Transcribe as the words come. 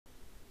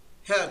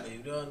Hello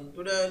everyone,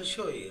 today I will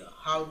show you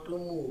how to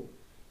move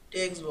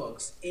text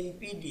box in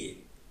PDF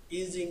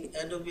using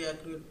Adobe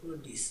Acrobat Pro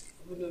DC.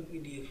 Open your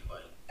PDF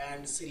file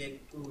and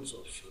select Tools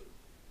option.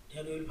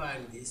 Here you will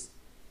find this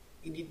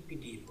Edit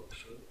PDF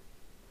option.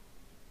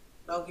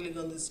 Now click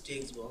on this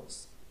text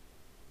box.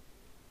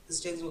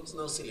 This text box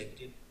now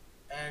selected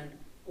and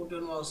put your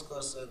mouse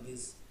cursor on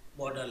this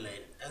border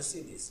line and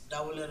see this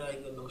double arrow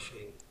icon now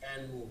showing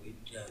and move it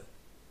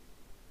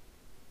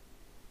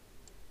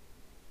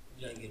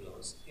drag your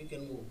mouse. You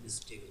can move this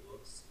text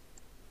box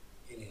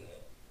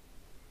anywhere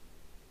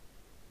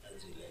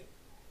as you like.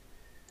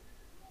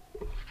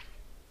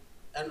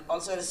 And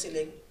also I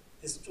select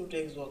these two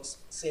text box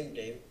same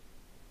time.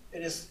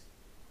 Press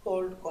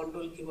hold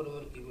Control keyboard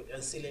over keyboard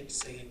and select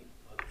second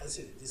one. And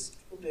see this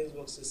two text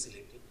box is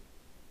selected.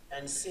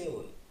 And same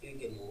way you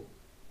can move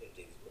your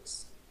text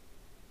box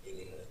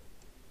anywhere.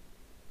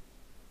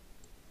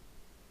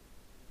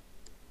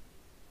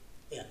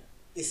 Yeah,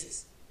 this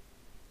is.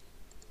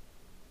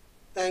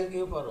 Thank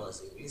you for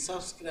watching. Please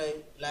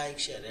subscribe, like,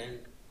 share, and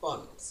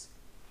comments.